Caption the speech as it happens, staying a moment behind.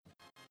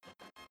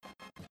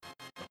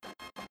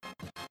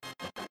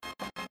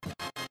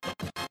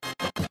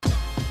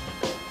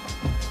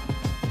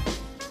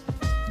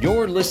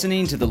You're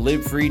listening to the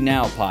Live Free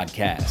Now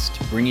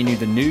podcast, bringing you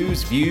the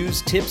news,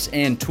 views, tips,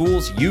 and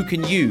tools you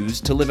can use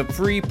to live a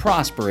free,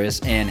 prosperous,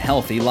 and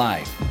healthy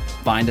life.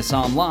 Find us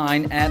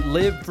online at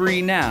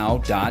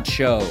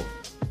livefreenow.show.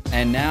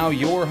 And now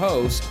your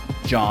host,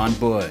 John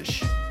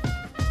Bush.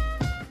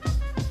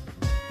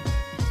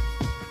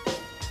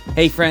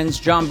 Hey friends,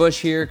 John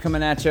Bush here,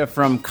 coming at you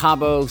from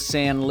Cabo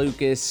San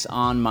Lucas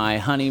on my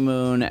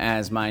honeymoon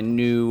as my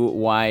new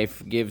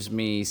wife gives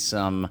me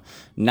some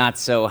not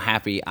so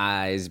happy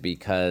eyes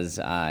because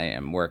I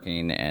am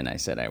working and I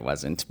said I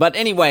wasn't. But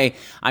anyway,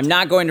 I'm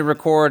not going to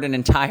record an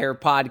entire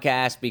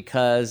podcast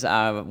because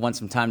I want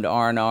some time to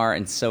R&R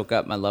and soak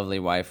up my lovely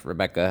wife,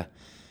 Rebecca,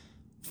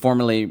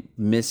 formerly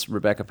Miss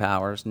Rebecca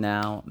Powers,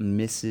 now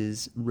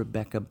Mrs.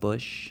 Rebecca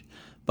Bush.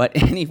 But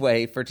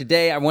anyway, for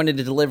today, I wanted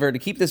to deliver to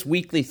keep this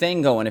weekly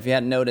thing going. If you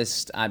hadn't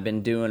noticed, I've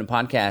been doing a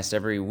podcast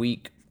every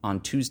week on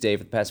Tuesday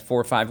for the past 4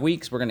 or 5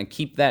 weeks. We're going to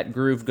keep that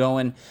groove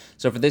going.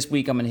 So for this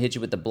week, I'm going to hit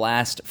you with the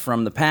blast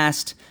from the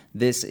past.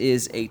 This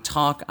is a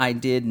talk I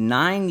did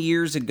 9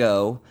 years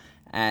ago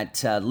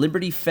at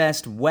Liberty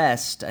Fest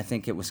West, I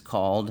think it was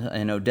called,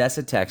 in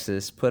Odessa,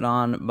 Texas, put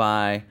on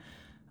by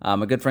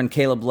my good friend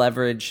Caleb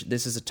Leverage.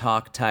 This is a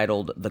talk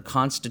titled, "The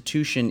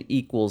Constitution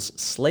Equals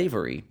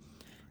Slavery.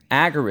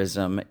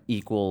 Agorism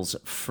equals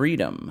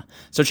freedom."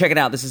 So check it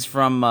out. This is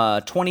from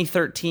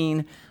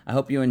 2013. I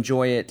hope you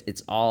enjoy it.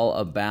 It's all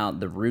about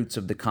the roots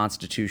of the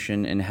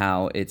Constitution and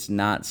how it's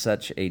not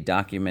such a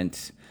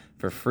document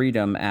for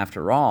freedom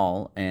after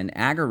all, and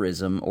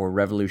agorism, or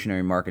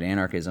revolutionary market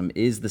anarchism,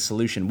 is the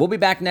solution. We'll be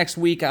back next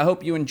week. I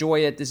hope you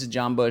enjoy it. This is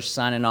John Bush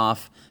signing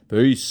off.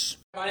 Peace.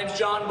 My name's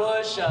John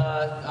Bush.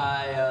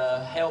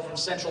 I hail from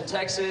Central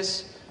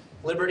Texas.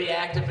 Liberty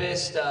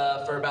activist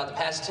for about the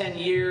past 10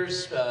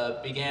 years,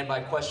 began by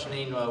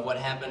questioning what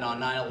happened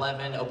on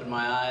 9/11, opened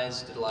my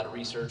eyes, did a lot of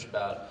research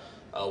about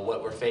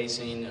what we're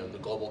facing, the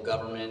global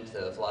government,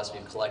 the philosophy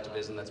of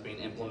collectivism that's being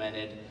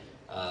implemented,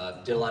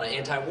 did a lot of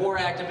anti-war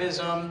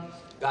activism,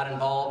 got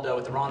involved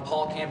with the Ron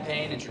Paul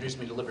campaign, introduced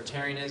me to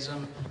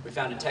libertarianism. We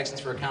founded Texans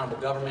for Accountable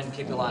Government,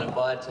 kicked a lot of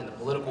butt in the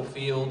political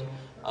field.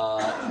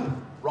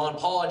 Ron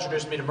Paul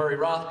introduced me to Murray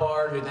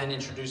Rothbard, who then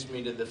introduced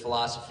me to the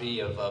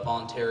philosophy of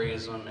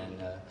voluntarism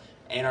and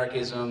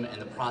anarchism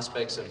and the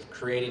prospects of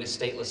creating a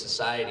stateless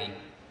society.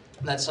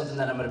 And that's something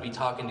that I'm going to be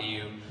talking to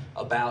you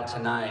about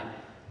tonight.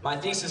 My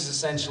thesis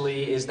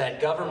essentially is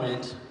that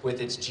government,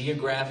 with its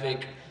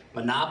geographic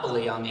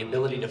monopoly on the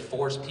ability to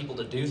force people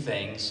to do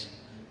things,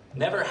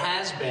 never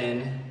has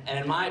been, and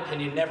in my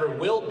opinion, never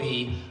will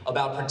be,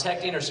 about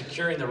protecting or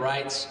securing the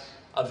rights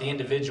of the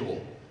individual.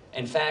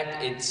 In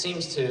fact, it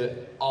seems to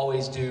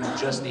always do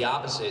just the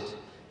opposite.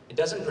 It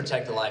doesn't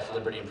protect the life,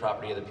 liberty, and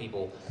property of the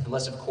people,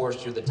 unless, of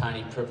course, you're the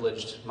tiny,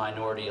 privileged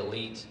minority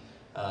elite.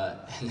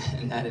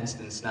 In that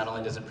instance, not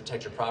only does it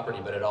protect your property,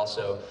 but it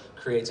also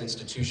creates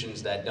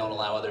institutions that don't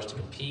allow others to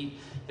compete.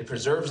 It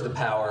preserves the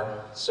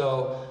power.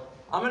 So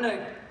I'm going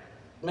to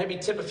maybe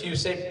tip a few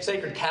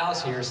sacred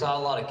cows here. Saw a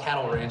lot of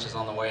cattle ranches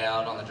on the way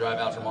out, on the drive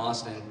out from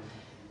Austin.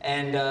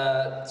 And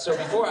so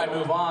before I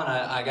move on,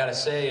 I got to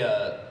say,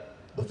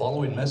 the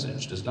following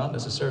message does not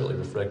necessarily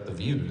reflect the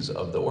views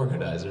of the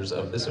organizers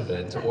of this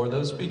event or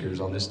those speakers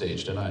on this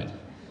stage tonight.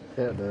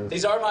 Yeah, it does.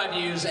 These are my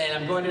views, and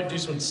I'm going to do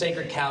some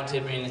sacred cow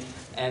tipping,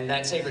 and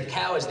that sacred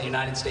cow is the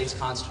United States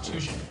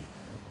Constitution.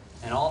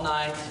 And all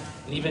night,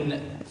 and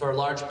even for a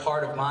large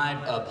part of my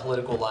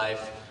political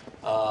life,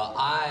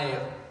 I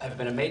have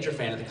been a major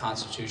fan of the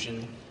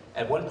Constitution.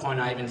 At one point,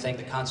 I even think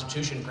the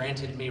Constitution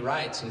granted me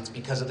rights, and it's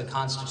because of the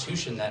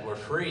Constitution that we're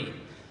free.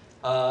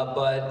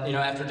 But,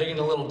 after digging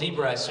a little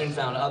deeper, I soon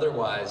found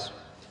otherwise.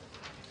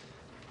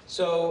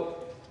 So,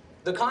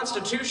 the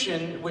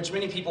Constitution, which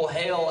many people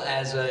hail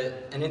as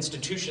an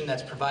institution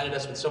that's provided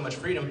us with so much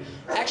freedom,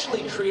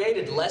 actually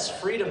created less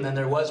freedom than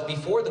there was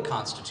before the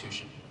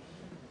Constitution.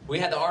 We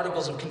had the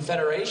Articles of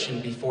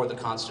Confederation before the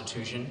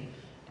Constitution,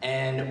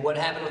 and what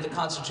happened with the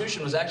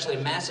Constitution was actually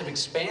a massive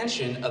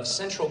expansion of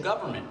central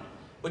government.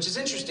 Which is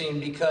interesting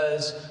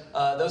because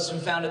those who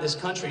founded this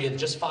country had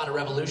just fought a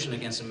revolution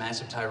against a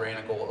massive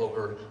tyrannical,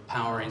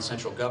 overpowering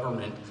central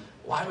government.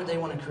 Why would they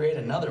want to create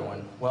another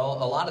one? Well,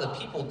 a lot of the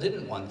people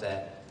didn't want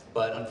that.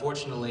 But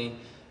unfortunately,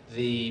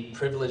 the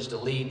privileged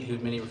elite, who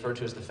many refer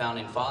to as the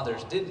founding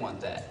fathers, did want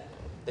that.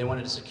 They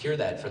wanted to secure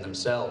that for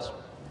themselves.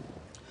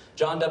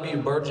 John W.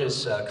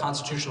 Burgess,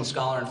 constitutional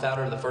scholar and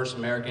founder of the first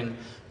American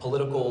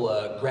political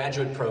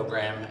graduate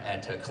program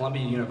at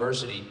Columbia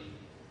University,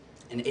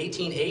 in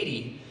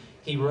 1880,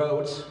 he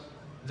wrote,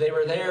 "They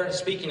were there,"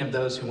 speaking of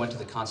those who went to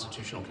the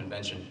Constitutional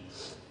Convention,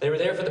 "they were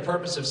there for the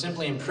purpose of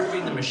simply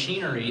improving the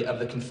machinery of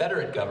the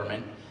Confederate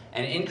government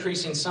and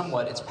increasing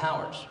somewhat its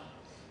powers.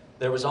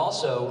 There was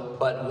also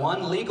but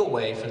one legal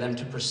way for them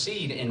to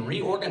proceed in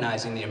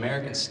reorganizing the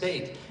American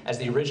state as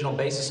the original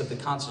basis of the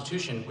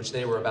Constitution which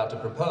they were about to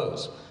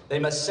propose. They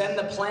must send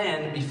the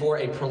plan before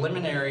as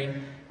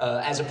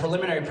a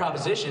preliminary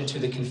proposition to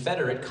the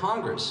Confederate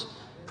Congress,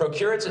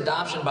 procure its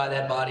adoption by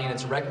that body and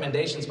its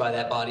recommendations by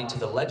that body to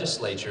the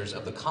legislatures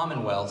of the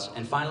commonwealths,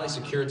 and finally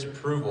secure its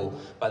approval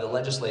by the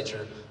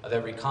legislature of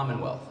every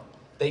commonwealth.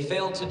 They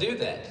failed to do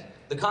that.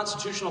 The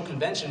Constitutional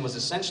Convention was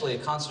essentially a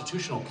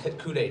constitutional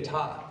coup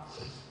d'etat.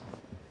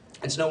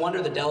 It's no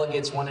wonder the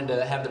delegates wanted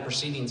to have the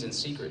proceedings in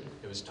secret.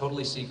 It was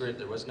totally secret.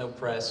 There was no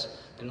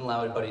press. Didn't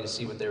allow anybody to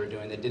see what they were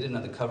doing. They did it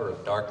under the cover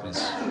of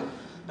darkness.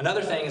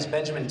 Another thing is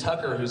Benjamin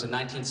Tucker, who's a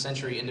 19th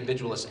century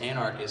individualist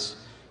anarchist.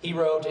 He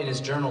wrote in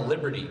his journal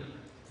Liberty,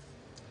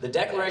 "The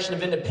Declaration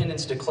of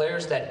Independence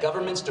declares that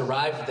governments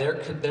derive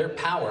their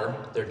power,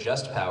 their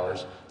just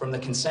powers, from the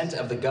consent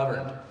of the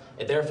governed.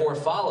 It therefore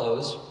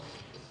follows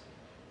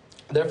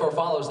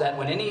that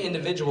when any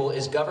individual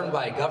is governed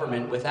by a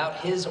government without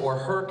his or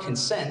her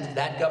consent,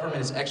 that government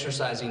is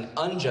exercising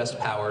unjust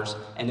powers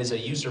and is a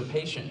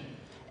usurpation.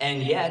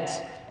 And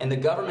yet, in the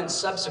government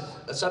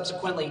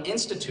subsequently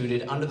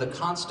instituted under the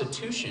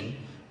Constitution,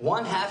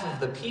 one half of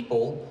the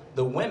people,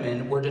 the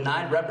women, were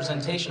denied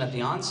representation at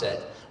the onset,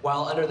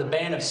 while under the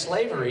ban of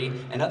slavery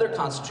and other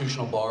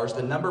constitutional bars,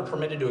 the number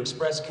permitted to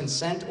express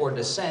consent or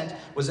dissent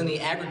was in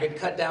the aggregate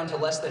cut down to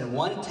less than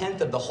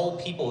 1/10 of the whole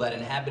people that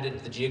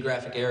inhabited the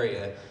geographic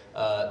area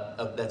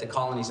that the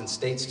colonies and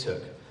states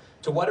took.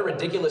 To what a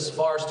ridiculous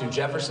farce do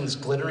Jefferson's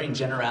glittering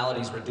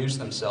generalities reduce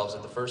themselves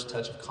at the first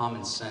touch of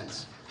common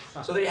sense."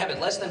 So there you have it.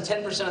 Less than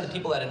 10% of the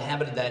people that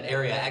inhabited that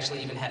area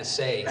actually even had a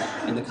say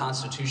in the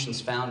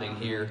Constitution's founding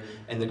here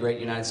in the great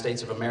United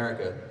States of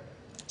America.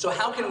 So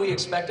how can we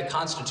expect a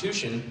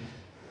Constitution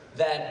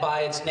that by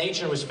its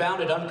nature was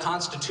founded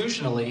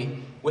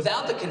unconstitutionally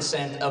without the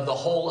consent of the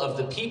whole of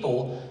the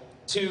people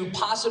to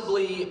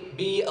possibly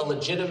be a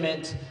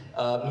legitimate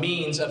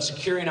means of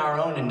securing our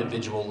own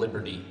individual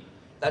liberty?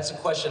 That's a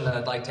question that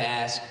I'd like to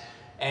ask.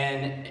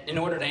 And in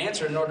order to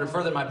answer, in order to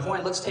further my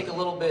point, let's take a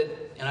little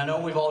bit, and I know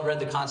we've all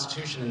read the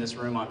Constitution in this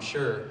room, I'm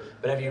sure,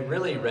 but have you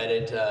really read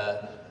it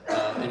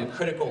in a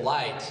critical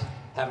light,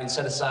 having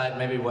set aside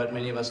maybe what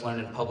many of us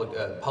learned in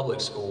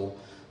public school?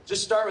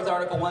 Just start with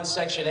Article 1,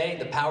 Section 8,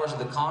 the powers of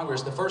the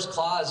Congress. The first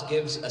clause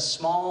gives a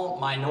small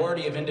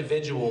minority of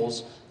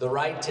individuals the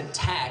right to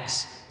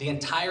tax the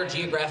entire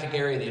geographic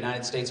area of the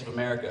United States of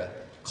America.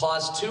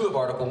 Clause 2 of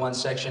Article 1,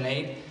 Section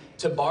 8,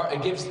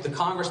 it gives the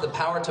Congress the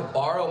power to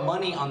borrow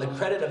money on the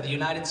credit of the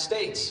United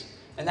States.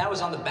 And that was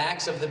on the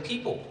backs of the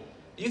people.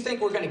 Do you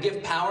think we're going to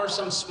give power,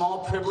 some small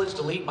privileged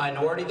elite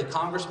minority, the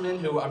congressmen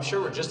who I'm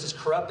sure were just as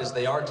corrupt as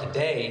they are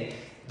today,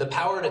 the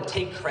power to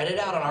take credit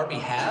out on our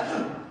behalf?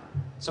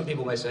 Some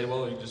people may say,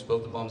 well, you just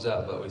vote the bums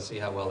out, but we see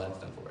how well that's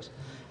done for us.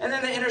 And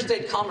then the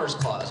Interstate Commerce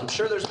Clause. I'm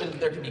sure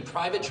there could be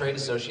private trade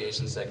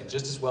associations that could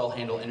just as well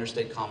handle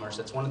interstate commerce.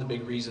 That's one of the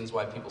big reasons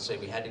why people say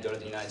we had to go to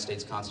the United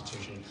States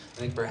Constitution. I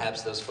think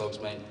perhaps those folks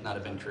may not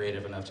have been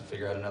creative enough to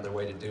figure out another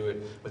way to do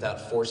it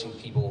without forcing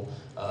people,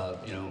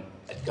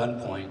 at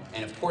gunpoint.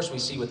 And of course, we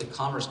see what the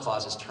Commerce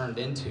Clause has turned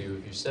into.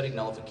 If you study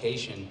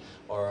nullification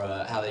or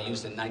how they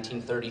used in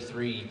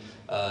 1933,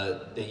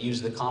 they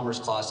used the Commerce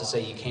Clause to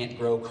say you can't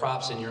grow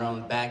crops in your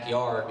own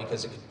backyard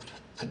because it could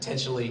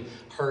potentially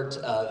hurt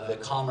the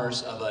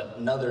commerce of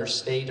another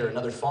state or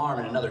another farm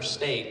in another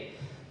state,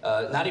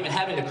 not even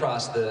having to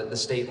cross the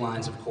state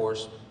lines, of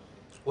course.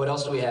 What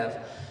else do we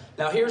have?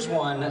 Now here's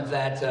one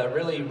that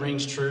really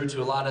rings true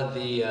to a lot of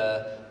the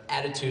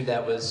attitude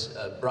that was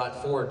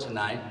brought forward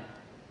tonight.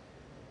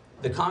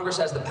 The Congress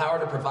has the power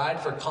to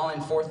provide for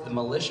calling forth the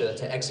militia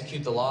to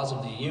execute the laws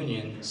of the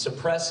Union,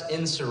 suppress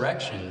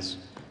insurrections,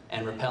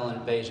 and repel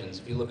invasions.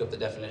 If you look up the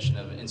definition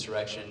of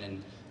insurrection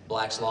in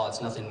Black's Law,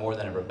 it's nothing more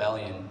than a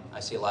rebellion. I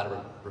see a lot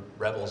of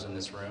rebels in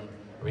this room.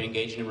 Are we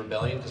engaging in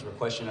rebellion because we're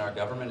questioning our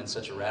government in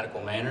such a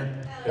radical manner?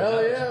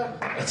 Hell yeah!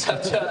 That's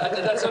up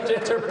to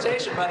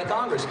interpretation by the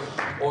Congress,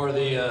 or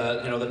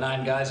the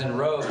 9 guys in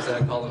robes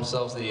that call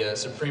themselves the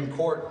Supreme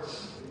Court.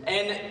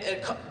 And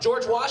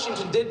George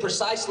Washington did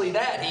precisely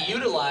that. He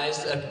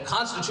utilized a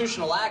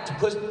constitutional act to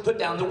put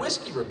down the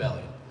Whiskey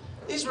Rebellion.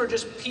 These were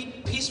just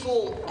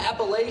peaceful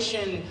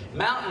Appalachian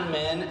mountain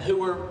men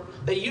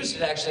they used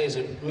it actually as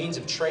a means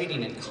of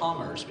trading and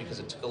commerce because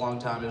it took a long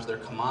time. It was their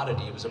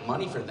commodity. It was a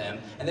money for them.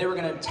 And they were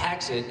going to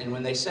tax it. And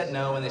when they said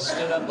no, and they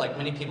stood up like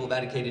many people have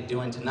advocated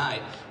doing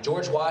tonight,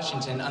 George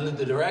Washington, under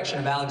the direction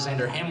of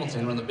Alexander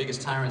Hamilton, one of the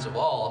biggest tyrants of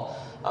all,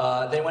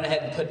 they went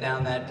ahead and put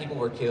down that. People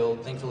were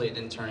killed. Thankfully, it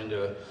didn't turn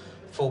into a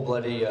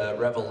full-bloody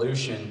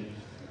revolution.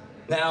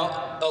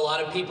 Now, a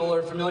lot of people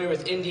are familiar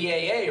with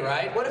NDAA,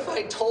 right? What if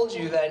I told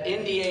you that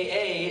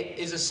NDAA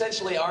is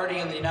essentially already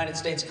in the United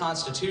States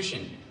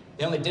Constitution?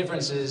 The only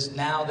difference is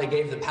now they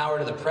gave the power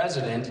to the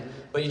president,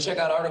 but you check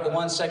out Article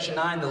 1, Section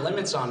 9, the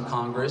limits on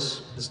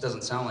Congress. This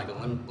doesn't sound like a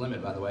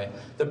limit, by the way.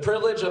 The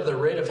privilege of the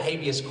writ of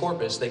habeas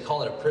corpus, they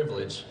call it a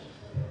privilege,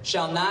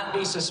 shall not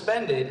be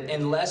suspended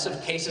unless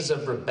of cases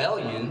of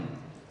rebellion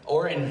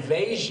or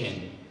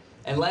invasion,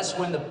 unless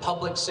when the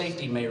public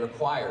safety may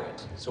require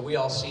it. So we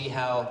all see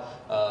how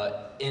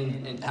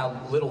how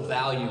little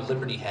value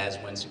liberty has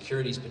when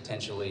security is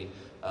potentially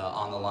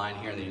on the line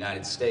here in the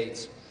United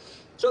States.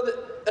 So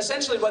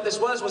essentially what this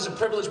was a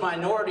privileged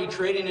minority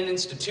creating an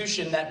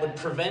institution that would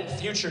prevent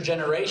future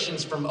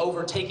generations from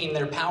overtaking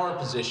their power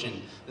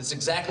position. That's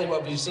exactly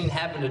what we've seen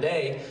happen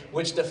today,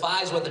 which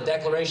defies what the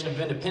Declaration of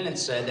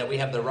Independence said, that we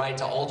have the right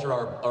to alter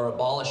or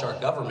abolish our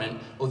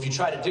government. Well, if you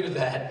try to do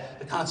that,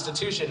 the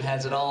Constitution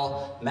has it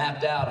all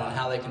mapped out on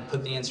how they can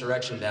put the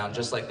insurrection down,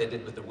 just like they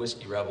did with the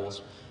Whiskey Rebels.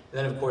 And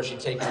then, of course, you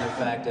take into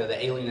fact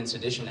the Alien and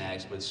Sedition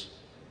Acts, which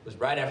was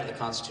right after the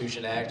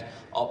Constitution Act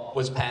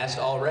was passed.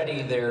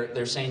 Already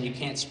they're saying you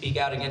can't speak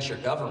out against your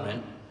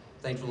government.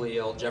 Thankfully,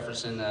 old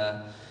Jefferson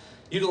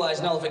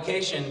utilized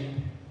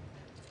nullification.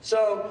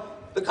 So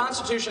the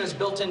Constitution has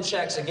built-in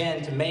checks,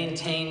 again, to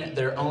maintain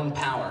their own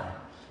power.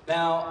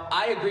 Now,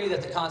 I agree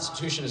that the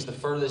Constitution is the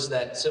furthest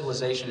that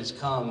civilization has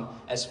come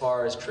as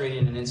far as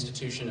creating an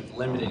institution of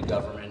limited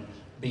government.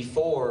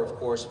 Before, of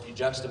course, if you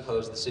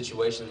juxtapose the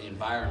situation in the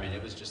environment,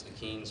 it was just the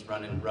kings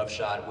running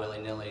roughshod,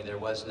 willy-nilly. There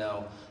was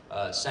no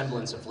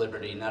semblance of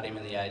liberty, not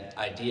even the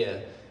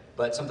idea.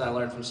 But something I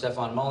learned from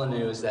Stefan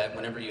Molyneux is that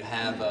whenever you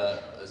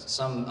have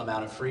some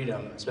amount of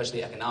freedom,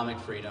 especially economic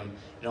freedom,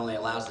 it only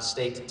allows the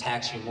state to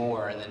tax you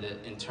more and then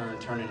to, in turn,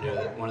 turn into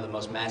one of the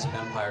most massive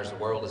empires the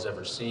world has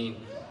ever seen.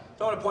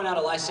 So I want to point out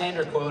a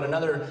Lysander quote,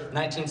 another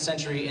 19th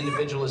century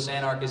individualist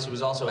anarchist who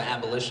was also an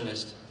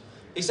abolitionist.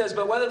 He says,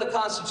 "But whether the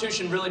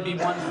Constitution really be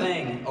one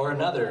thing or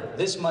another,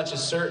 this much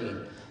is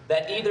certain,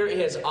 that either it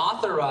has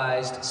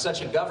authorized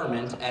such a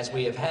government as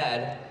we have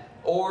had,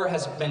 or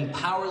has been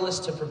powerless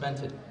to prevent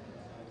it.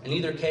 In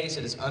either case,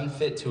 it is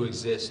unfit to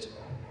exist."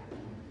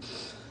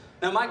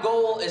 Now, my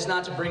goal is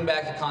not to bring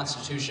back the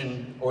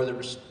Constitution or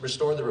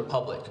restore the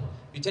Republic.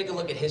 If you take a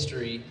look at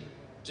history,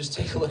 just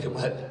take a look at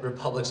what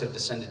republics have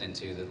descended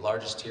into, the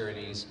largest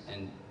tyrannies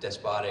and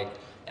despotic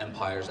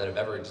empires that have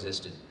ever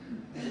existed.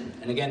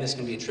 And again, this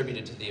can be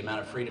attributed to the amount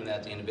of freedom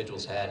that the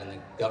individuals had, and the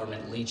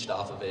government leached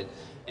off of it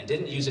and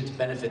didn't use it to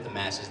benefit the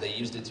masses. They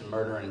used it to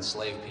murder and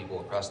enslave people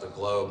across the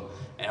globe.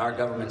 And our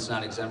government's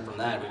not exempt from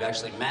that. We've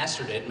actually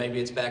mastered it. Maybe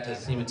it's back to the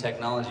theme of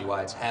technology,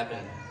 why it's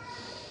happened.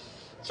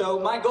 So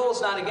my goal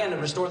is not, again, to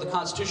restore the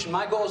Constitution.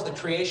 My goal is the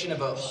creation of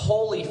a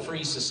wholly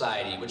free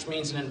society, which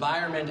means an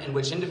environment in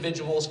which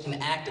individuals can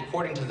act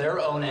according to their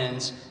own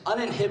ends,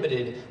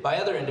 uninhibited by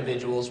other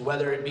individuals,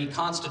 whether it be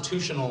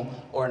constitutional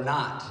or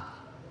not.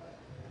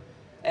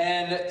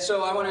 And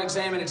so I want to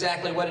examine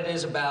exactly what it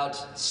is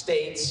about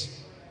states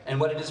and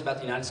what it is about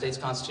the United States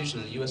Constitution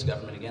and the U.S.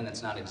 government, again,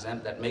 that's not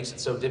exempt, that makes it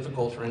so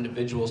difficult for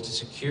individuals to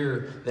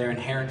secure their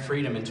inherent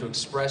freedom and to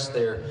express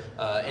their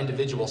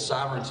individual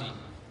sovereignty.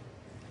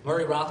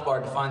 Murray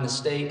Rothbard defined the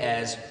state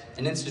as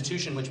an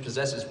institution which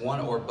possesses one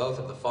or both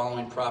of the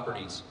following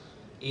properties.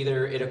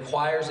 Either it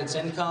acquires its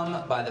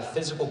income by the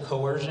physical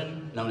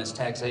coercion known as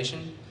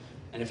taxation,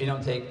 and if you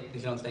don't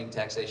think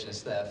taxation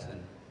is theft, then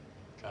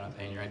try not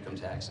paying your income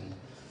tax, and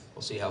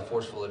we'll see how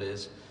forceful it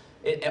is.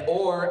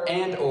 Or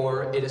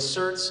it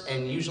asserts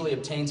and usually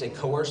obtains a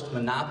coerced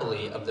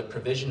monopoly of the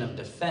provision of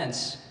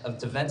defense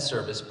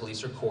service,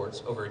 police or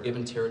courts, over a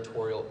given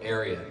territorial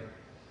area.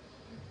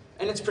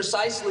 And it's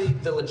precisely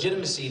the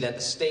legitimacy that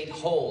the state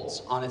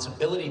holds on its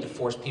ability to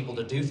force people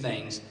to do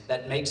things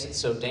that makes it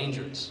so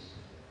dangerous.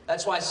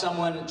 That's why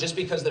someone, just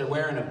because they're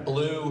wearing a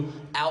blue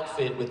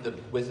outfit with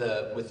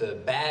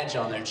a badge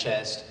on their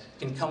chest,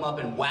 can come up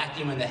and whack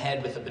you in the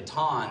head with a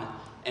baton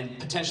and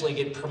potentially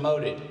get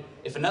promoted.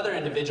 If another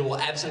individual,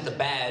 absent the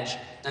badge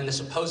and the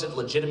supposed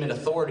legitimate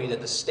authority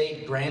that the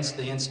state grants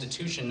the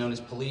institution known as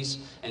police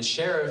and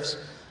sheriffs,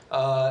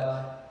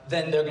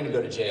 then they're going to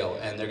go to jail,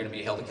 and they're going to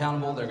be held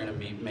accountable. They're going to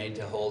be made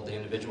to hold the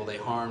individual they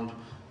harmed.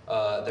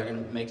 They're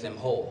going to make them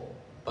whole.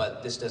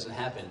 But this doesn't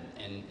happen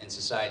in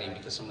society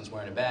because someone's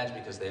wearing a badge,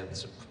 because they have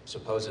the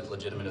supposed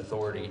legitimate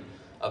authority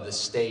of the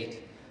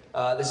state.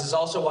 This is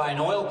also why an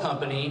oil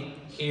company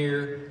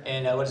here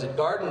in,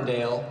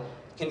 Gardendale,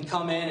 can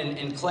come in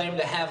and claim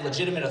to have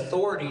legitimate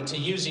authority to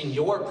using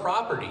your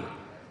property.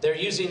 They're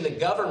using the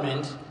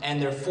government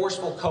and their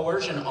forceful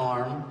coercion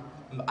arm.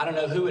 I don't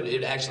know who it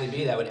would actually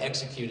be that would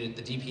execute it,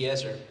 the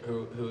DPS or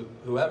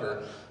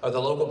whoever, or the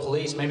local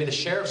police. Maybe the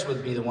sheriffs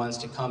would be the ones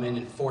to come in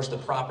and force the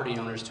property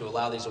owners to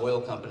allow these oil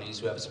companies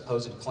who have a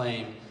supposed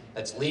claim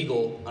that's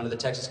legal under the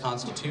Texas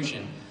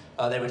Constitution.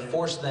 They would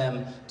force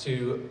them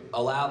to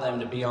allow them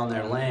to be on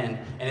their land.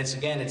 And it's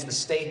the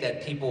state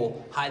that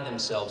people hide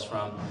themselves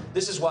from.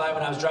 This is why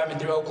when I was driving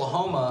through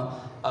Oklahoma,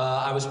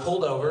 I was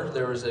pulled over.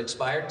 There was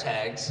expired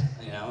tags.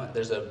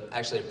 There's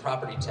actually a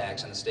property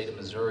tax in the state of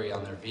Missouri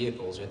on their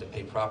vehicles. You have to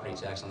pay property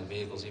tax on the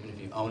vehicles even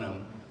if you own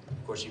them.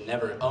 Of course, you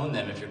never own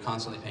them if you're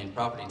constantly paying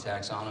property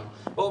tax on them.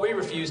 Well, we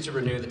refused to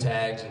renew the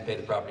tags and pay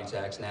the property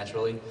tax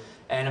naturally.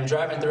 And I'm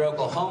driving through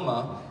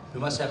Oklahoma. We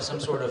must have some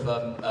sort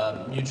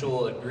of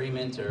mutual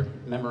agreement or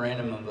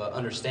memorandum of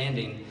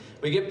understanding.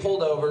 We get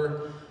pulled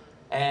over,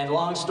 and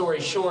long story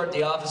short,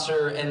 the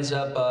officer ends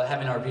up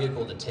having our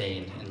vehicle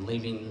detained and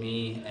leaving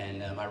me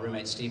and my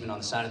roommate Stephen on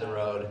the side of the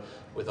road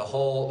with a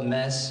whole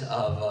mess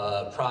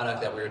of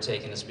product that we were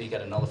taking to speak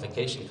at a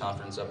nullification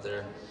conference up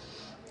there.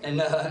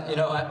 And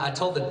I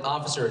told the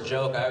officer a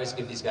joke. I always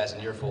give these guys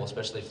an earful,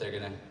 especially if they're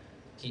gonna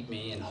keep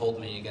me and hold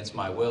me against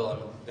my will.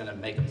 I'm gonna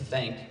make him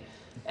think.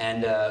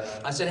 And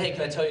I said, hey,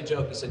 can I tell you a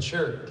joke? He said,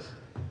 sure.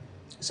 I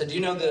said, do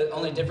you know the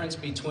only difference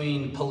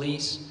between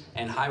police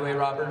and highway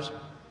robbers?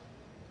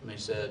 And he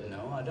said,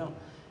 no, I don't.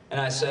 And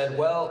I said,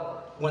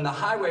 well, when the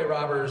highway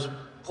robbers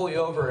pull you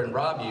over and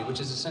rob you, which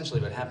is essentially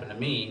what happened to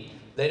me,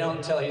 they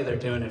don't tell you they're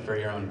doing it for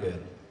your own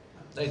good.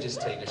 They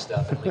just take your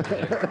stuff and leave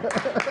it there.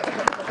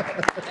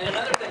 And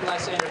another thing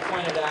Lysander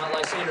pointed out,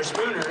 Lysander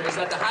Spooner, is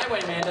that the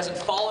highwayman doesn't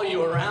follow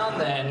you around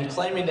then,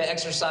 claiming to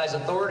exercise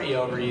authority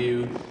over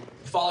you,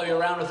 follow you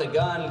around with a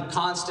gun,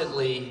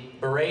 constantly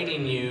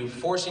berating you,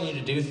 forcing you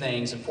to do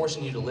things, and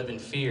forcing you to live in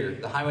fear.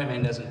 The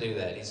highwayman doesn't do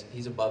that.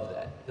 He's above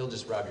that. He'll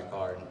just rob your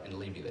car and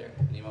leave you there.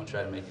 And he won't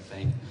try to make you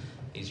think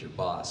he's your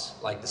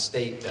boss, like the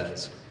state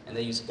does. And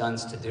they use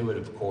guns to do it,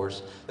 of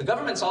course. The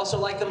government's also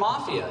like the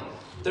mafia.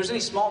 If there's any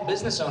small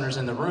business owners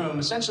in the room,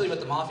 essentially what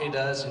the mafia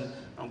does, and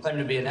I don't claim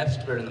to be an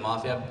expert in the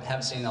mafia, I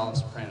haven't seen all of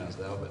Sopranos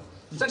though, but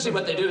essentially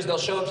what they do is they'll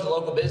show up to the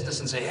local business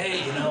and say,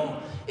 hey, you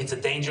know, it's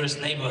a dangerous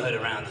neighborhood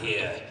around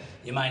here.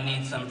 You might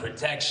need some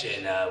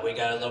protection. We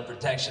got a little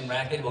protection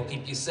racket, we'll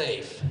keep you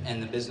safe.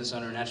 And the business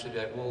owner naturally be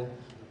like, well,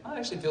 I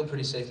actually feel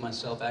pretty safe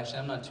myself. Actually,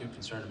 I'm not too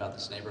concerned about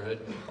this neighborhood.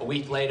 A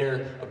week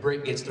later, a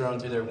brick gets thrown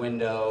through their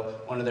window,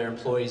 one of their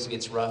employees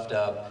gets roughed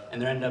up, and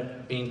they end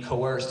up being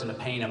coerced into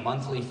paying a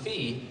monthly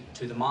fee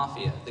to the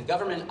mafia. The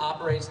government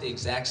operates the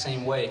exact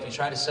same way. If you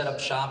try to set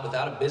up shop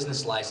without a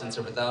business license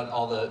or without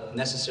all the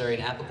necessary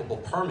and applicable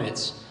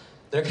permits,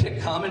 they're gonna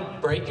come and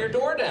break your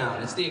door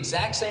down. It's the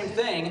exact same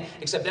thing,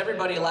 except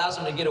everybody allows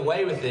them to get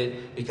away with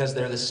it because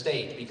they're the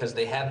state, because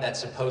they have that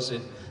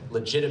supposed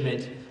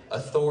legitimate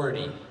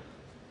authority.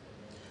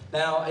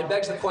 Now, it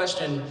begs the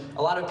question,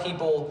 a lot of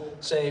people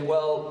say,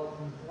 well,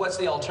 what's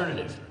the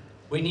alternative?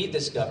 We need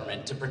this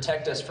government to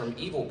protect us from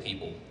evil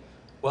people.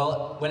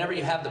 Well, whenever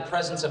you have the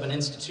presence of an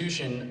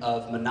institution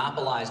of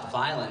monopolized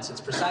violence,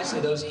 it's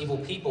precisely those evil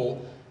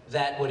people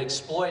that would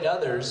exploit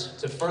others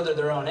to further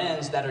their own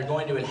ends that are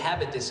going to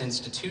inhabit this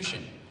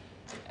institution.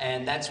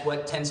 And that's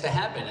what tends to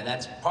happen, and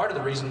that's part of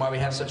the reason why we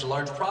have such a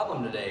large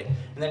problem today.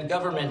 And then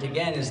government,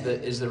 again,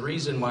 is the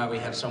reason why we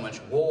have so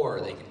much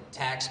war. They can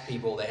tax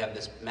people, they have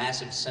this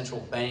massive central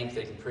bank,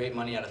 they can create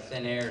money out of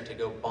thin air to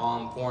go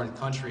bomb foreign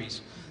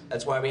countries.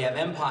 That's why we have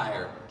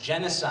empire,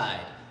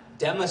 genocide,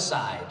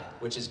 democide,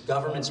 which is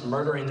governments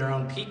murdering their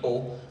own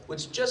people,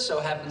 which just so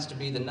happens to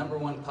be the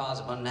 #1 cause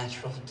of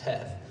unnatural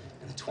death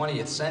in the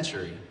 20th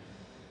century.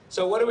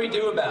 So what do we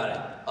do about it?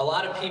 A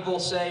lot of people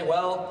say,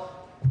 well,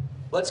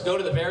 let's go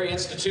to the very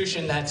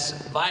institution that's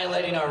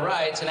violating our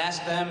rights and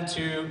ask them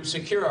to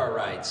secure our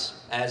rights,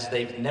 as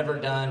they've never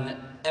done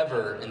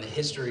ever in the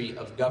history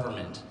of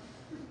government.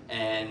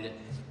 And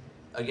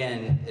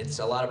again, it's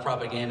a lot of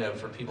propaganda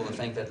for people to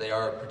think that they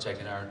are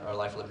protecting our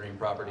life, liberty, and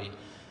property,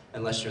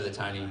 unless you're the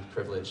tiny,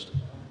 privileged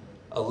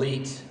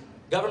elite.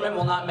 Government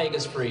will not make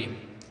us free.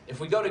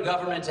 If we go to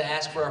government to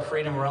ask for our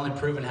freedom, we're only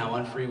proving how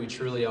unfree we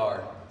truly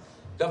are.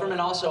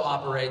 Government also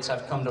operates,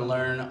 I've come to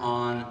learn,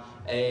 on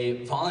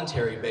a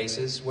voluntary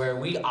basis where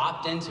we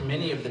opt into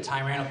many of the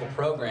tyrannical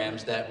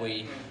programs that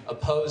we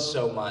oppose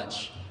so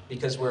much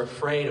because we're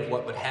afraid of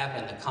what would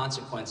happen, the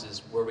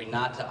consequences were we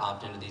not to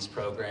opt into these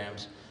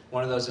programs.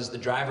 One of those is the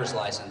driver's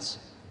license.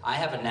 I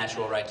have a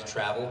natural right to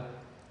travel.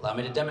 Allow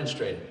me to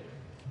demonstrate it.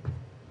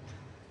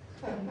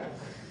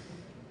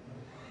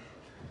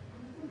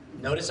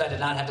 Notice I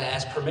did not have to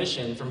ask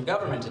permission from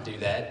government to do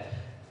that.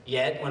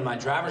 Yet, when my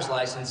driver's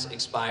license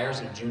expires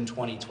in June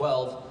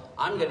 2012,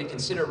 I'm going to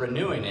consider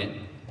renewing it,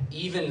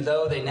 even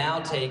though they now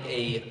take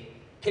a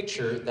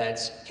picture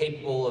that's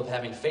capable of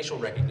having facial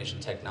recognition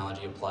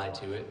technology applied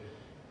to it.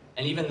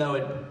 And even though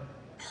it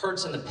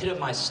hurts in the pit of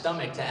my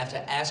stomach to have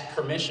to ask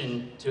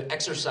permission to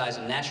exercise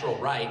a natural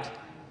right,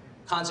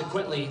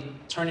 consequently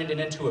turning it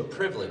into a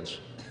privilege.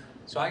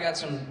 So I got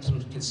some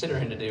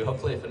considering to do.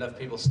 Hopefully if enough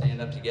people stand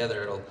up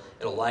together,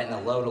 it'll lighten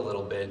the load a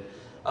little bit.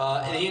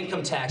 And the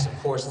income tax, of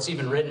course, it's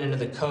even written into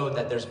the code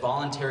that there's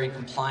voluntary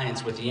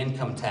compliance with the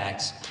income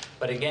tax.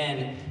 But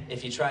again,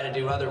 if you try to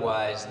do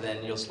otherwise,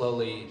 then you'll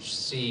quickly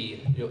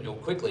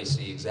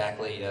see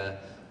exactly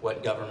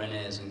what government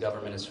is, and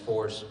government is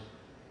force.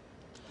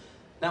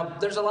 Now,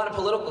 there's a lot of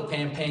political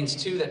campaigns,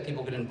 too, that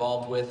people get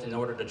involved with in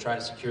order to try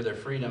to secure their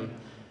freedom.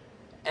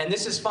 And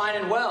this is fine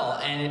and well,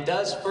 and it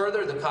does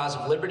further the cause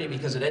of liberty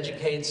because it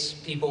educates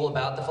people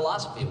about the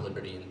philosophy of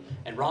liberty.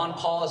 And Ron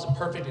Paul is a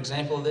perfect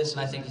example of this,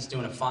 and I think he's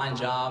doing a fine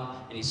job,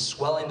 and he's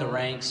swelling the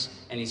ranks,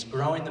 and he's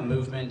growing the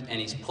movement, and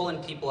he's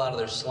pulling people out of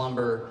their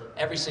slumber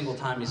every single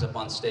time he's up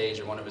on stage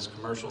or one of his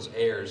commercials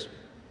airs.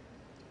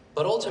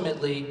 But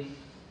ultimately,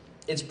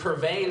 it's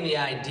purveying the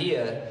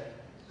idea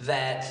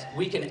that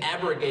we can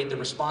abrogate the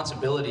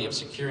responsibility of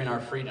securing our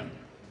freedom.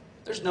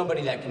 There's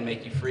nobody that can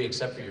make you free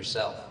except for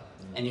yourself.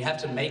 And you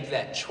have to make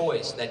that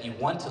choice that you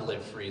want to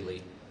live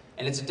freely.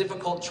 And it's a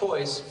difficult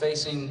choice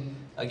facing,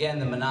 again,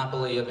 the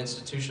monopoly of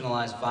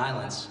institutionalized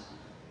violence.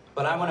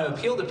 But I want to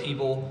appeal to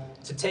people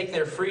to take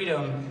their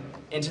freedom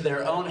into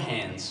their own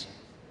hands.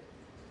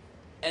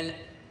 And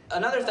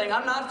another thing,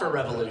 I'm not for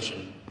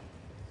revolution.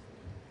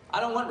 I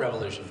don't want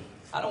revolution.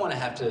 I don't want to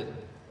have to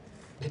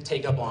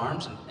take up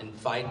arms and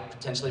fight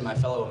potentially my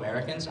fellow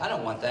Americans. I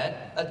don't want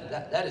that.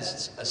 That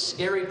is a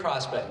scary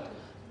prospect.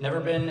 Never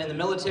been in the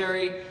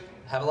military,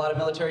 have a lot of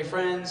military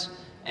friends,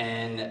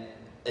 and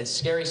it's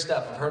scary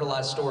stuff. I've heard a lot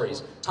of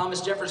stories.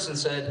 Thomas Jefferson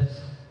said,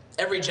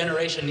 every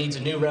generation needs a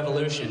new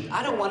revolution.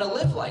 I don't want to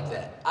live like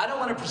that. I don't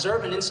want to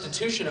preserve an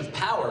institution of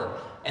power,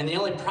 and the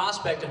only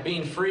prospect of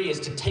being free is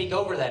to take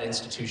over that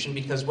institution,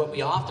 because what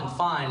we often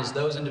find is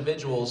those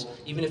individuals,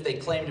 even if they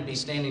claim to be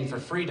standing for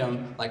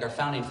freedom, like our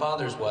founding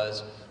fathers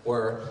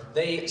were,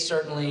 they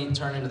certainly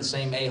turn into the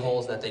same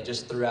a-holes that they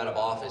just threw out of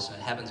office, and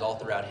it happens all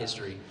throughout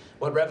history.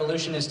 What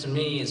revolution is to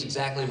me is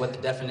exactly what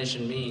the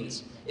definition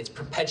means. It's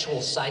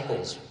perpetual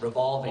cycles,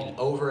 revolving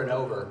over and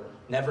over,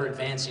 never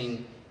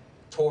advancing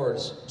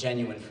towards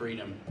genuine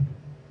freedom.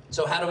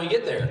 So how do we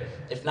get there,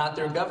 if not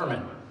through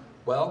government?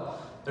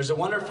 Well, there's a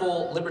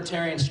wonderful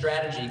libertarian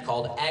strategy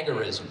called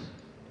agorism.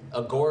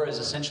 Agora is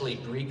essentially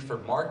Greek for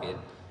market,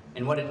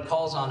 and what it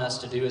calls on us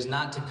to do is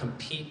not to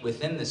compete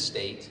within the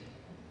state,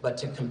 but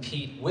to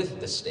compete with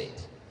the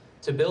state.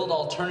 To build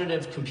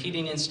alternative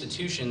competing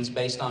institutions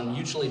based on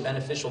mutually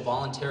beneficial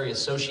voluntary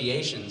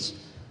associations,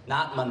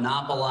 not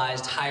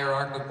monopolized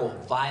hierarchical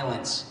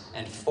violence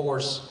and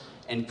force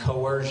and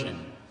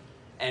coercion.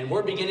 And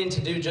we're beginning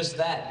to do just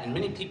that, and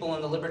many people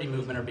in the liberty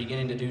movement are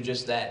beginning to do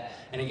just that.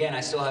 And again, I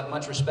still have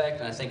much respect,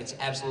 and I think it's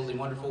absolutely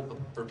wonderful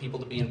for people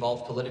to be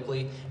involved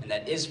politically, and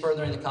that is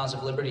furthering the cause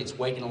of liberty. It's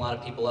waking a lot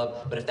of people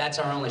up. But if that's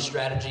our only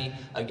strategy,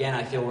 again,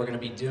 I feel we're going to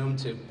be doomed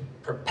to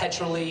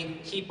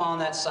perpetually keep on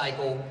that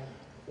cycle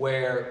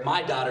where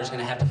my daughter's going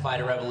to have to fight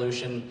a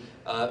revolution,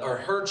 or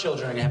her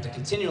children are going to have to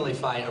continually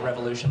fight a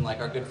revolution, like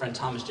our good friend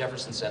Thomas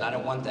Jefferson said. I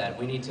don't want that.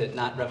 We need to,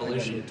 not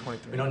revolution.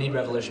 We don't need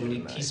revolution. We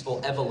need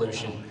peaceful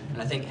evolution.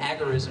 And I think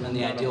agorism and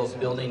the ideal of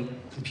building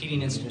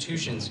competing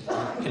institutions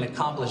can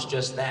accomplish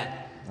just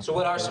that. So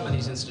what are some of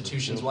these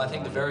institutions? Well, I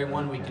think the very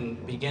one we can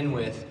begin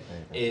with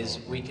is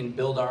we can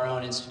build our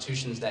own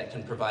institutions that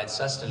can provide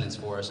sustenance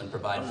for us and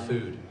provide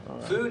food.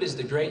 Food is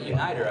the great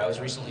uniter. I was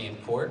recently in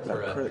court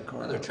for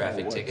another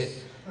traffic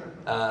ticket,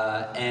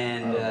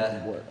 and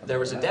there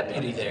was a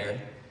deputy there,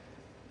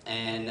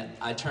 and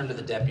I turned to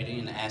the deputy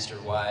and asked her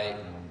why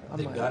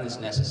the gun is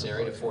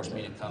necessary to force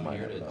me to come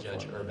here to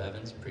Judge Herb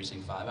Evans,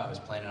 Precinct 5. I was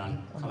planning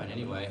on coming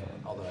anyway,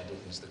 although I did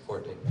miss the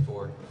court date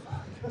before.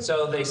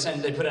 So they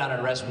put out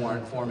an arrest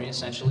warrant for me,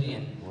 essentially,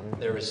 and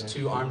there was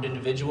 2 armed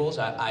individuals.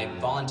 I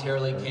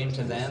voluntarily came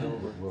to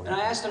them, and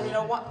I asked them, you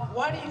know,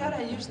 why do you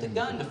gotta use the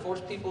gun to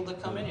force people to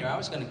come in here? I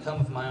was gonna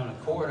come of my own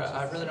accord.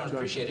 I really don't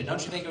appreciate it.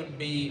 Don't you think it would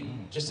be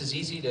just as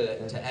easy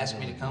to ask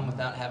me to come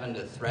without having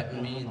to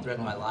threaten me and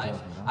threaten my life?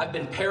 I've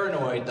been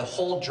paranoid the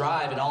whole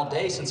drive and all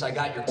day since I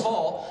got your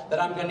call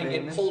that I'm gonna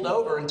get pulled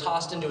over and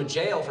tossed into a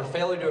jail for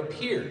failure to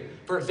appear,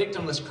 for a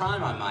victimless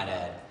crime, I might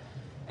add.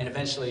 And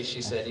eventually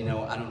she said, you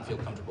know, I don't feel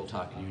comfortable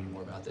talking to you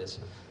anymore about this.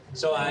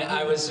 So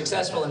I was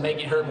successful in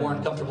making her more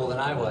uncomfortable than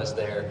I was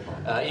there,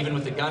 even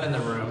with the gun in the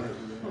room.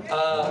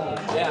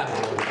 Yeah.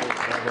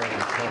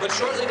 But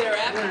shortly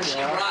thereafter, she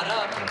brought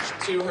up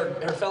to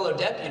her fellow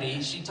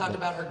deputy, she talked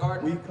about her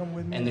garden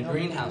and the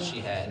greenhouse she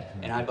had.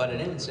 And I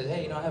butted in and said,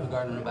 hey, you know, I have a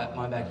garden in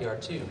my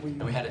backyard too.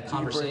 And we had a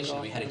conversation,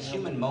 we had a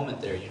human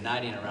moment there,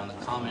 uniting around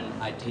the common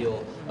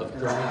ideal of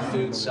growing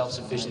food,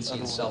 self-sufficiency,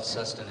 and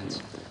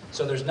self-sustenance.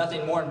 So there's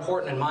nothing more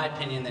important, in my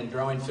opinion, than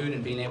growing food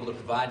and being able to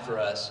provide for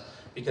us.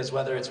 Because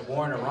whether it's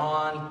war in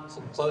Iran,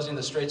 closing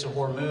the Straits of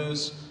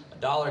Hormuz, a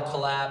dollar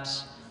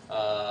collapse,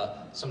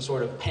 some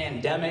sort of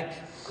pandemic,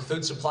 the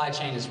food supply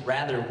chain is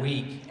rather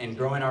weak, and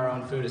growing our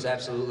own food is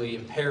absolutely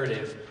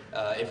imperative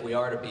if we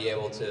are to be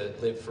able to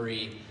live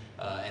free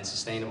and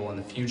sustainable in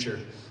the future.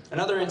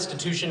 Another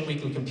institution we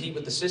can compete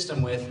with the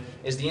system with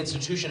is the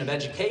institution of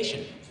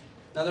education.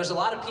 Now, there's a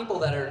lot of people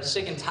that are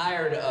sick and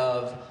tired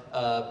of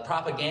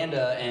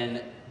propaganda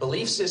and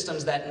belief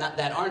systems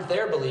that aren't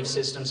their belief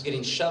systems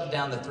getting shoved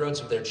down the throats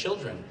of their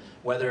children,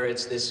 whether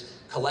it's this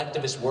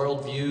collectivist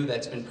worldview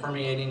that's been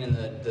permeating in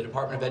the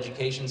Department of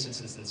Education since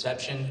its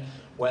inception,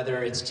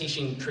 whether it's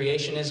teaching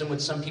creationism,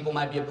 which some people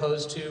might be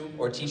opposed to,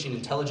 or teaching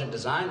intelligent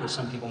design, which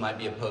some people might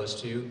be opposed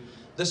to.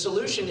 The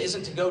solution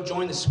isn't to go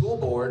join the school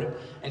board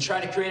and try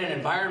to create an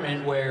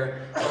environment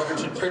where, or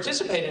to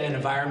participate in an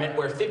environment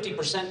where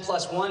 50%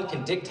 plus one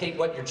can dictate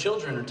what your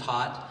children are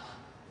taught.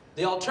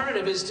 The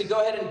alternative is to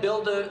go ahead and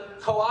build a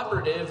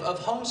cooperative of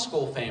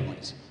homeschool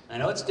families. I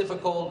know it's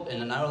difficult,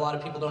 and I know a lot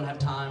of people don't have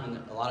time,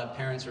 and a lot of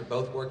parents are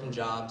both working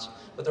jobs,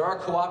 but there are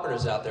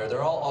cooperatives out there.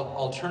 They're all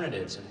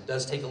alternatives, and it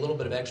does take a little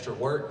bit of extra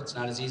work. It's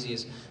not as easy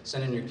as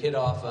sending your kid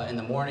off in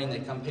the morning, they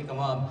come pick them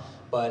up,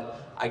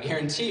 but I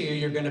guarantee you,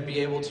 you're going to be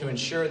able to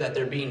ensure that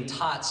they're being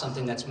taught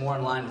something that's more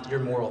in line with your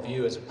moral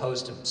view, as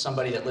opposed to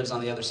somebody that lives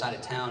on the other side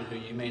of town who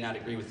you may not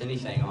agree with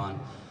anything on.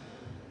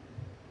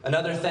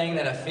 Another thing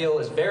that I feel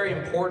is very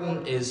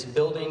important is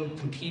building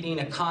competing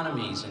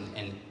economies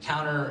and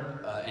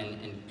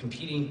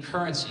competing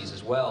currencies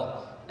as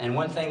well. And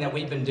one thing that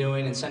we've been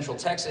doing in Central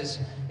Texas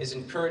is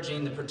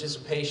encouraging the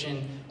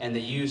participation and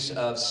the use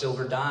of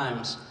silver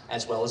dimes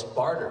as well as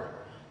barter.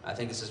 I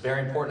think this is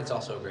very important. It's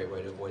also a great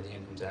way to avoid the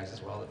income tax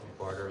as well if you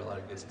barter a lot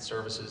of goods and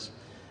services.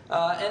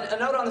 And a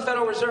note on the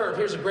Federal Reserve.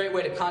 Here's a great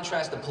way to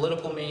contrast the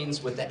political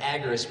means with the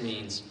agorist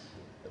means.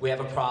 We have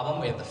a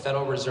problem. We have the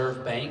Federal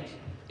Reserve Bank.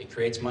 It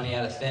creates money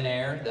out of thin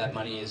air. That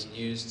money is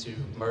used to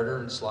murder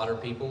and slaughter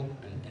people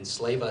and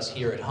enslave us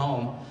here at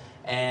home.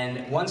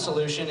 And one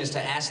solution is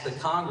to ask the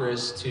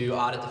Congress to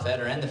audit the Fed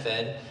or end the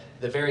Fed,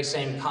 the very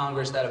same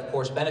Congress that, of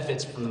course,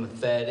 benefits from the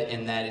Fed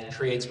in that it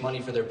creates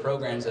money for their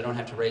programs. They don't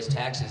have to raise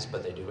taxes,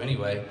 but they do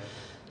anyway.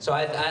 So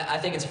I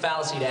think it's a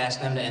fallacy to ask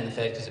them to end the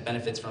Fed because it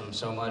benefits from them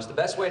so much. The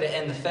best way to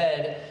end the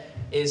Fed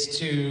is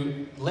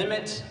to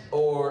limit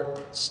or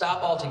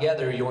stop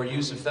altogether your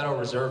use of Federal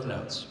Reserve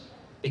notes.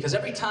 Because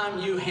every time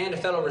you hand a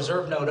Federal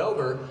Reserve note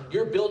over,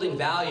 you're building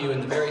value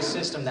in the very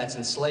system that's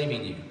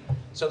enslaving you.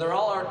 So there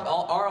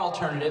are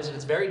alternatives, and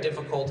it's very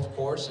difficult, of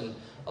course, and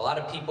a lot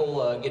of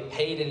people get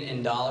paid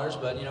in dollars,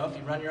 but you know, if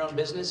you run your own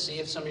business, see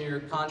if some of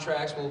your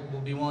contracts will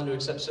be willing to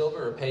accept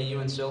silver or pay you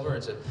in silver.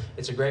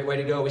 It's a great way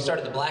to go. We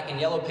started the Black and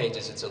Yellow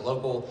Pages. It's a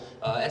local,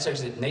 it's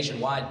actually a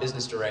nationwide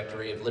business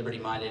directory of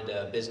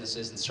liberty-minded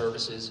businesses and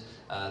services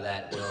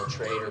that will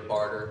trade or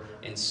barter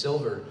in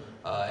silver.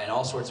 And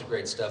all sorts of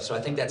great stuff. So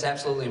I think that's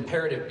absolutely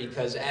imperative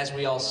because as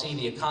we all see,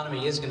 the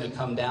economy is going to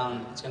come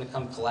down, it's going to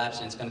come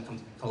collapsing, it's going to come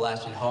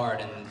collapsing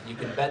hard, and you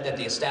can bet that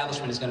the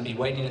establishment is going to be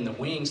waiting in the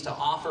wings to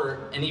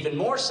offer an even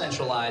more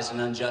centralized and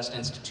unjust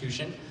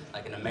institution,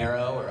 like an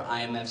Amero or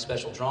IMF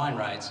special drawing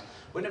rights.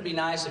 Wouldn't it be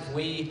nice if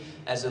we,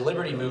 as a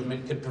liberty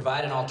movement, could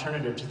provide an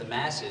alternative to the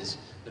masses,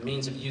 the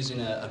means of using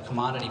a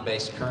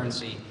commodity-based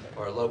currency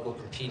or a local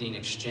competing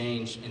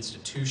exchange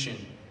institution?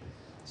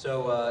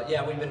 So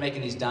yeah, we've been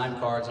making these dime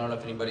cards. I don't know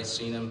if anybody's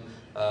seen them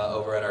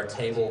over at our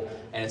table,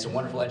 and it's a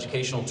wonderful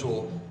educational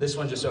tool. This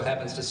one just so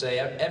happens to say,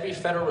 every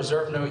Federal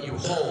Reserve note you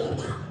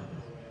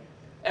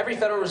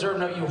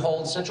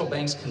hold, central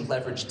banks can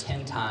leverage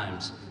 10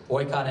 times.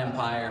 Boycott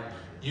empire,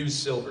 use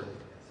silver.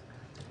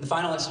 The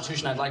final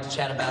institution I'd like to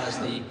chat about is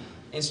the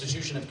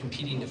Institution of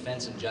Competing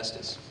Defense and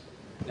Justice.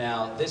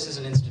 Now, this is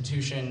an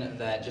institution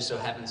that just so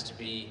happens to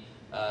be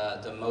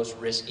the most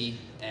risky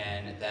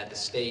and that the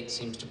state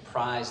seems to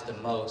prize the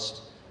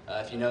most.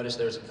 If you notice,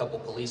 there's a couple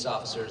police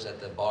officers at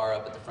the bar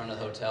up at the front of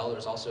the hotel.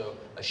 There's also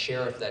a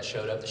sheriff that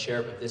showed up, the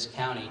sheriff of this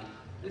county.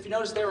 And if you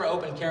notice, they were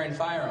open carrying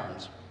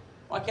firearms.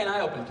 Why can't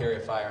I open carry a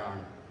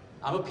firearm?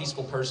 I'm a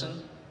peaceful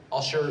person.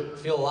 I'll sure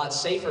feel a lot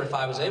safer if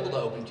I was able to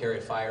open carry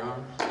a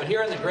firearm. But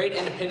here in the great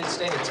independent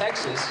state of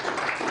Texas,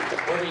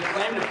 where we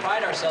claim to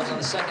pride ourselves on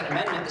the Second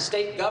Amendment, the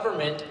state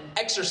government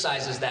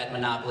exercises that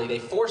monopoly. They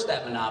force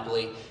that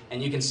monopoly,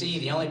 and you can see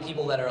the only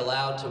people that are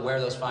allowed to wear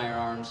those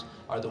firearms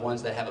are the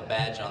ones that have a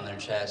badge on their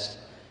chest.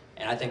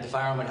 And I think the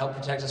firearm would help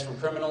protect us from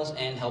criminals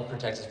and help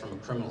protect us from a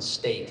criminal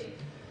state.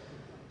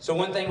 So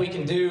one thing we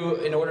can do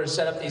in order to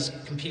set up these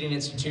competing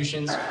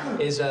institutions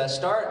is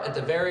start at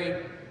the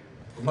very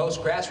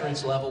most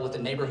grassroots level with the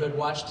neighborhood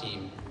watch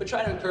team, but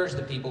try to encourage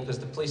the people, because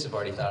the police have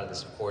already thought of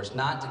this, of course,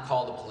 not to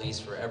call the police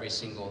for every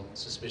single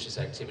suspicious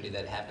activity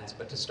that happens,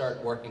 but to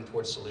start working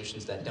towards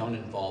solutions that don't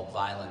involve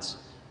violence,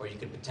 where you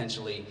could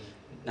potentially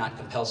not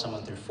compel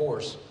someone through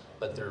force,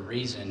 but through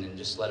reason, and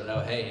just let them know,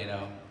 hey, you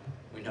know,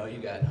 we know you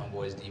got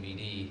Homeboy's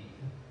DVD.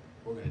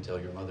 We're going to tell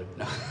your mother.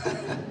 No.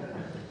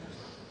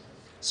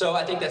 So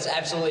I think that's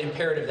absolutely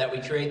imperative that we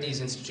create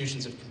these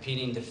institutions of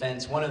competing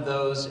defense. One of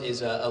those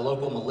is a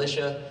local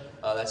militia.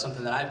 That's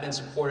something that I've been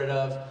supportive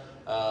of,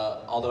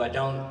 although I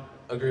don't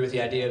agree with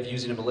the idea of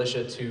using a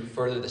militia to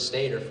further the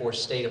state or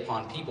force state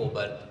upon people,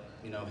 but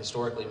you know,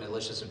 historically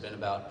militias have been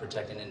about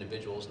protecting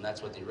individuals, and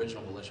that's what the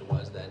original militia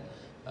was, that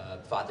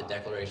fought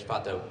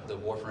the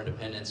war for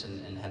independence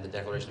and had the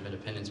Declaration of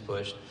Independence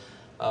pushed.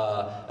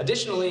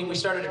 Additionally, we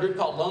started a group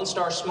called Lone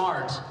Star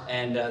Smart,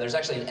 and there's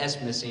actually an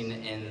S missing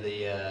in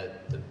the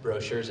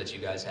brochures that you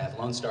guys have.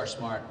 Lone Star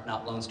Smart,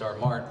 not Lone Star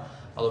Mart.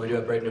 Although we do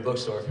have Brave New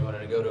Bookstore if you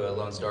wanted to go to a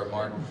Lone Star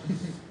Mart.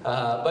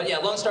 But yeah,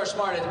 Lone Star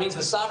Smart, it means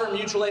the Sovereign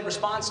Mutual Aid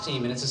Response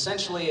Team, and it's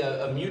essentially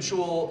a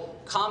mutual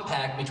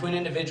compact between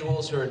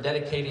individuals who are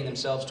dedicating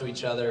themselves to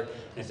each other.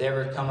 And if they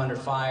ever come under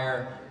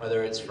fire,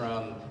 whether it's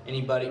from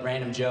anybody,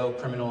 random Joe,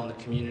 criminal in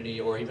the community,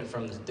 or even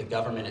from the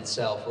government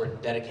itself, we're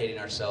dedicating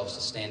ourselves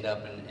to stand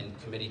up and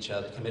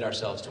commit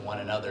ourselves to one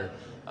another,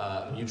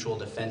 mutual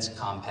defense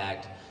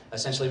compact.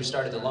 Essentially, we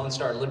started the Lone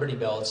Star Liberty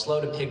Bell. It's slow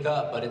to pick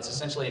up, but it's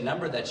essentially a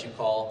number that you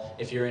call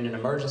if you're in an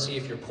emergency,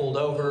 if you're pulled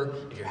over,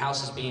 if your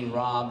house is being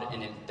robbed,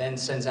 and it then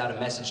sends out a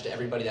message to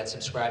everybody that's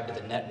subscribed to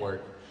the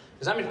network.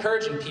 Because I'm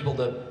encouraging people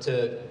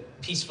to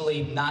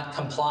peacefully not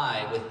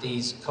comply with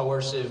these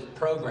coercive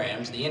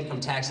programs. The income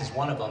tax is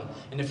one of them.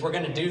 And if we're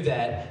going to do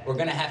that, we're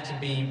going to have to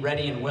be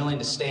ready and willing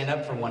to stand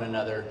up for one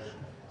another.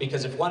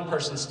 Because if one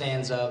person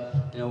stands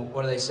up, you know,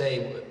 what do they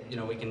say? You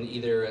know, we can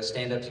either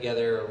stand up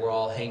together or we're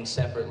all hanged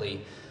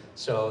separately.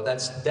 So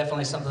that's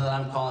definitely something that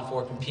I'm calling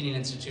for, competing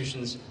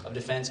institutions of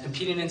defense,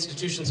 competing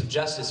institutions of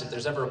justice. If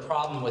there's ever a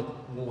problem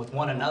with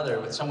one another,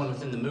 with someone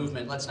within the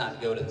movement, let's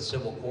not go to the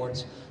civil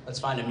courts. Let's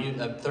find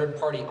a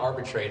third-party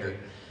arbitrator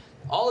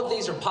All of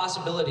these are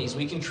possibilities.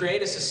 We can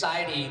create a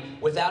society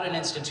without an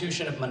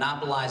institution of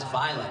monopolized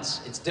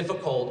violence. It's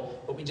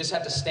difficult, but we just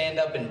have to stand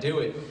up and do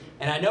it.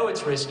 And I know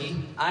it's risky.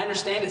 I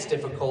understand it's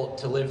difficult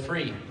to live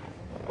free.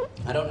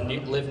 I don't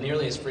live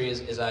nearly as free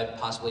as I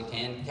possibly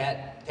can.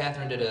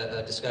 Catherine did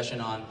a discussion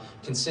on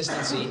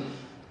consistency.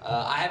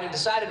 I haven't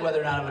decided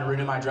whether or not I'm going to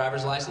renew my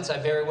driver's license. I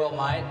very well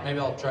might. Maybe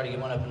I'll try to get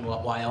one up in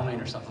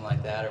Wyoming or something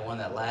like that, or one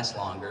that lasts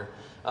longer.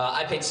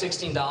 I paid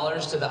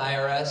 $16 to the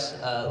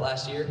IRS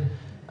last year.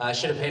 I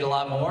should have paid a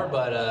lot more,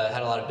 but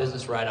had a lot of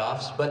business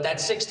write-offs. But that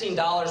 $16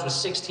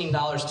 was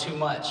 $16 too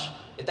much.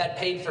 If that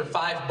paid for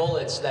 5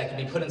 bullets that could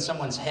be put in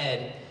someone's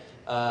head,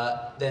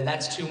 then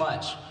that's too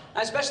much.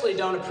 I especially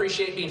don't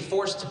appreciate being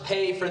forced to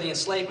pay for the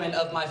enslavement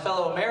of my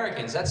fellow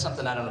Americans. That's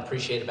something I don't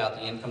appreciate about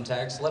the income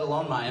tax, let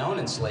alone my own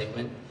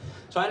enslavement.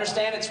 So I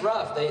understand it's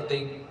rough.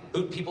 They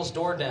boot people's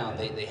door down.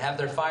 They have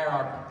their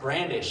firearm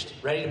brandished,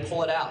 ready to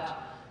pull it out.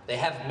 They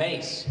have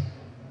mace.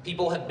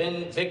 People have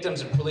been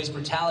victims of police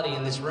brutality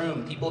in this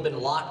room. People have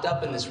been locked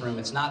up in this room.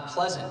 It's not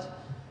pleasant.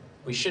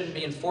 We shouldn't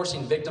be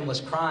enforcing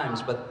victimless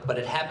crimes, but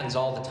it happens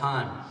all the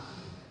time.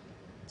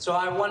 So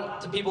I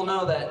want the people to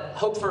know that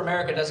Hope for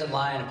America doesn't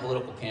lie in a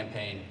political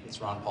campaign. It's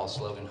Ron Paul's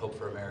slogan, Hope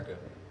for America.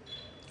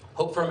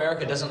 Hope for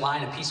America doesn't lie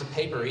in a piece of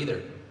paper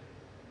either.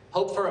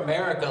 Hope for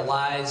America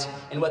lies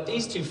in what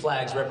these 2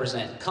 flags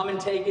represent, Come and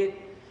Take It,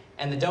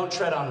 and the Don't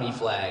Tread on Me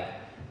flag.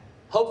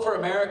 Hope for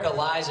America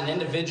lies in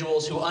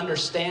individuals who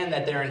understand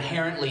that they're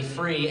inherently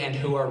free and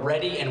who are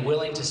ready and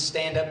willing to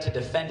stand up to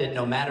defend it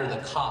no matter the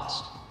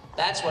cost.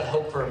 That's what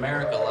Hope for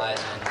America lies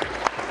in.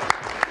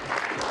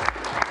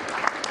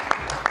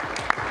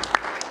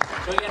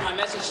 So again, my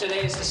message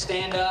today is to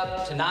stand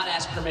up, to not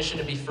ask permission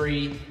to be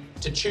free,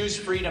 to choose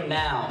freedom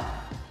now.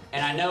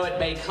 And I know it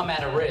may come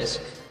at a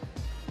risk,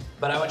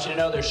 but I want you to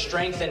know there's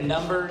strength in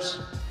numbers,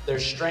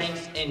 there's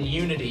strength in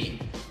unity,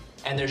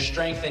 and there's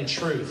strength in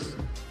truth.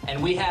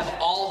 And we have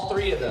all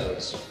 3 of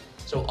those.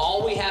 So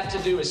all we have to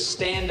do is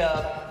stand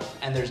up,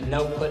 and there's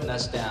no putting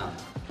us down.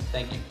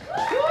 Thank you.